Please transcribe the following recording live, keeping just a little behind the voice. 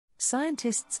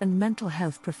Scientists and mental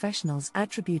health professionals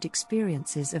attribute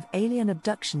experiences of alien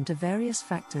abduction to various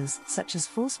factors such as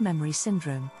false memory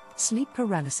syndrome, sleep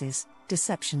paralysis,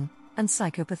 deception, and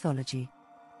psychopathology.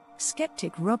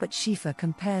 Skeptic Robert Schieffer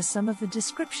compares some of the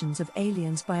descriptions of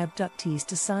aliens by abductees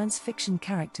to science fiction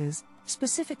characters,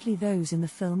 specifically those in the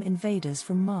film Invaders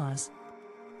from Mars.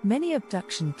 Many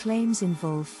abduction claims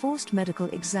involve forced medical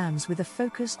exams with a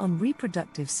focus on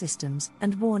reproductive systems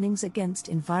and warnings against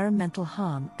environmental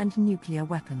harm and nuclear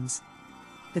weapons.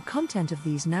 The content of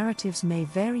these narratives may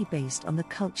vary based on the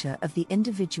culture of the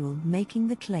individual making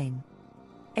the claim.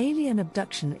 Alien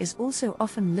abduction is also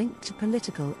often linked to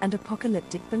political and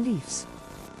apocalyptic beliefs.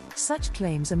 Such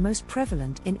claims are most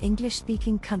prevalent in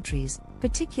English-speaking countries,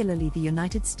 particularly the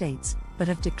United States, but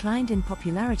have declined in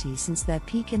popularity since their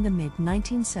peak in the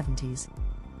mid-1970s.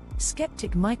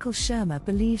 Skeptic Michael Shermer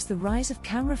believes the rise of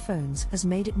camera phones has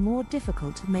made it more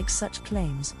difficult to make such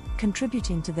claims,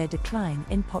 contributing to their decline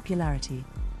in popularity.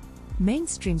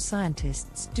 Mainstream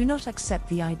scientists do not accept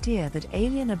the idea that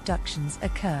alien abductions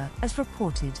occur as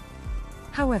reported.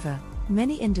 However,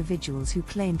 many individuals who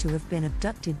claim to have been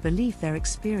abducted believe their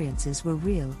experiences were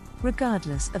real,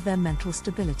 regardless of their mental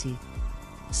stability.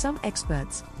 Some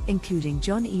experts, including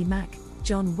John E. Mack,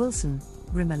 John Wilson,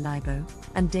 Rimmer Leibo,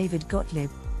 and David Gottlieb,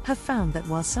 have found that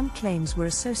while some claims were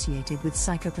associated with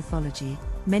psychopathology,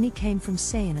 many came from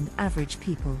sane and average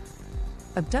people.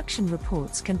 Abduction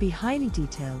reports can be highly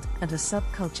detailed, and a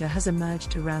subculture has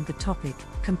emerged around the topic,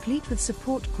 complete with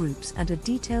support groups and a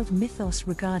detailed mythos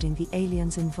regarding the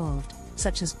aliens involved,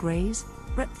 such as Greys,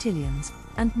 reptilians,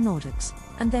 and Nordics,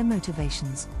 and their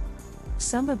motivations.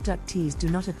 Some abductees do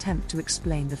not attempt to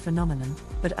explain the phenomenon,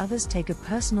 but others take a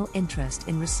personal interest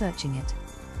in researching it.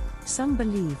 Some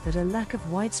believe that a lack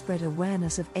of widespread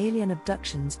awareness of alien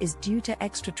abductions is due to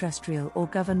extraterrestrial or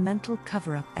governmental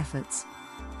cover-up efforts.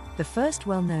 The first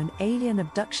well-known alien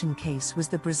abduction case was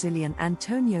the Brazilian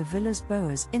Antonio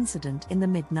Villas-Boas incident in the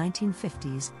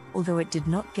mid-1950s, although it did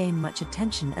not gain much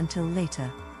attention until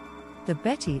later. The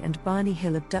Betty and Barney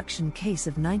Hill abduction case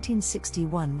of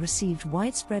 1961 received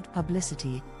widespread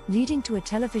publicity, leading to a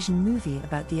television movie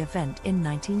about the event in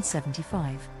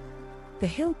 1975. The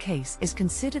Hill case is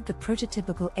considered the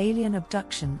prototypical alien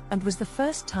abduction and was the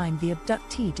first time the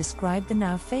abductee described the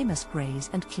now famous Greys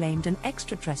and claimed an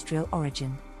extraterrestrial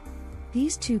origin.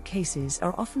 These two cases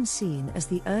are often seen as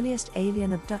the earliest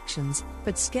alien abductions,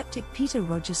 but skeptic Peter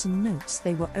Rogerson notes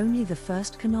they were only the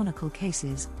first canonical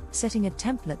cases, setting a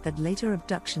template that later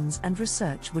abductions and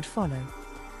research would follow.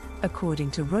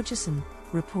 According to Rogerson,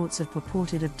 reports of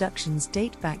purported abductions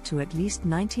date back to at least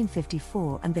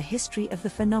 1954, and the history of the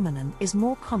phenomenon is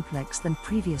more complex than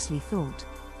previously thought.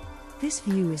 This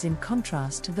view is in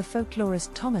contrast to the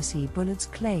folklorist Thomas E. Bullard's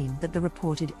claim that the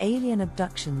reported alien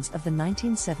abductions of the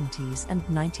 1970s and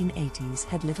 1980s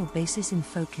had little basis in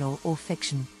folklore or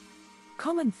fiction.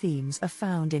 Common themes are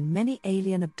found in many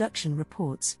alien abduction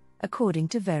reports, according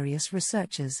to various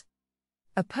researchers.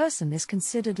 A person is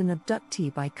considered an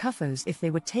abductee by CUFOs if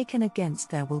they were taken against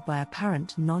their will by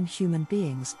apparent non-human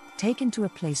beings, taken to a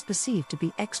place perceived to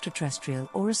be extraterrestrial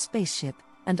or a spaceship,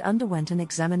 and underwent an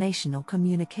examination or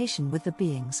communication with the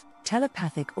beings,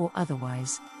 telepathic or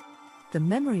otherwise. The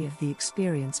memory of the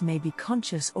experience may be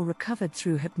conscious or recovered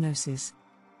through hypnosis.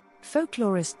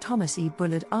 Folklorist Thomas E.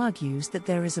 Bullard argues that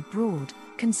there is a broad,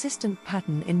 consistent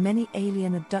pattern in many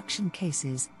alien abduction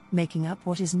cases, making up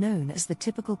what is known as the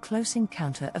typical close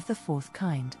encounter of the fourth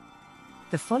kind.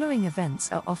 The following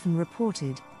events are often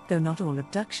reported, though not all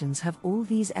abductions have all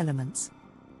these elements.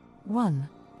 1.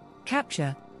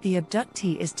 Capture. The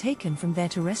abductee is taken from their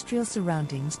terrestrial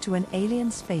surroundings to an alien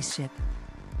spaceship.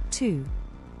 2.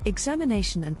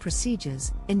 Examination and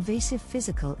procedures, invasive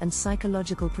physical and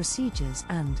psychological procedures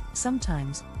and,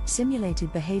 sometimes,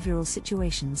 simulated behavioral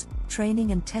situations,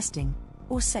 training and testing,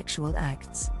 or sexual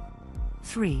acts.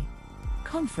 3.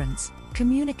 Conference,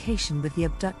 communication with the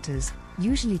abductors,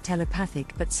 usually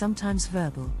telepathic but sometimes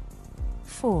verbal.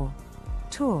 4.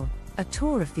 Tour, a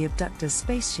tour of the abductor's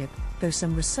spaceship, though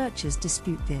some researchers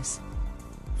dispute this.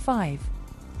 5.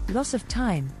 Loss of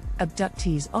time.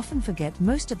 Abductees often forget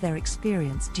most of their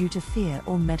experience due to fear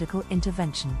or medical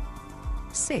intervention.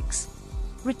 6.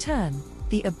 Return.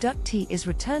 The abductee is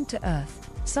returned to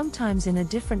Earth, sometimes in a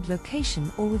different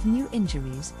location or with new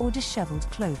injuries or disheveled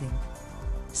clothing.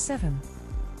 7.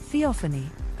 Theophany.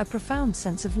 A profound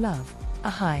sense of love, a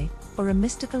high, or a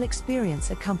mystical experience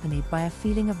accompanied by a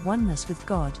feeling of oneness with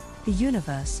God, the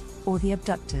universe, or the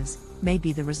abductors, may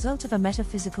be the result of a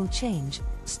metaphysical change,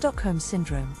 Stockholm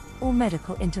Syndrome, or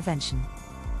medical intervention.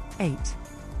 8.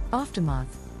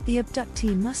 Aftermath. The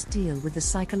abductee must deal with the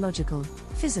psychological,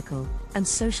 physical, and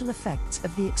social effects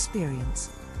of the experience.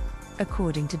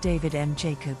 According to David M.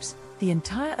 Jacobs, the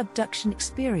entire abduction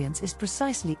experience is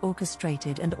precisely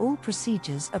orchestrated and all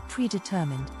procedures are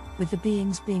predetermined, with the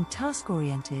beings being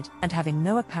task-oriented and having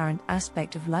no apparent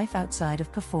aspect of life outside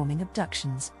of performing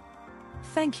abductions.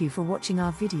 Thank you for watching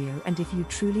our video, and if you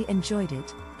truly enjoyed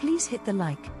it, please hit the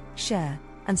like, share,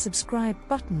 and subscribe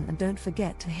button, and don't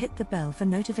forget to hit the bell for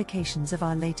notifications of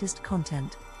our latest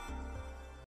content.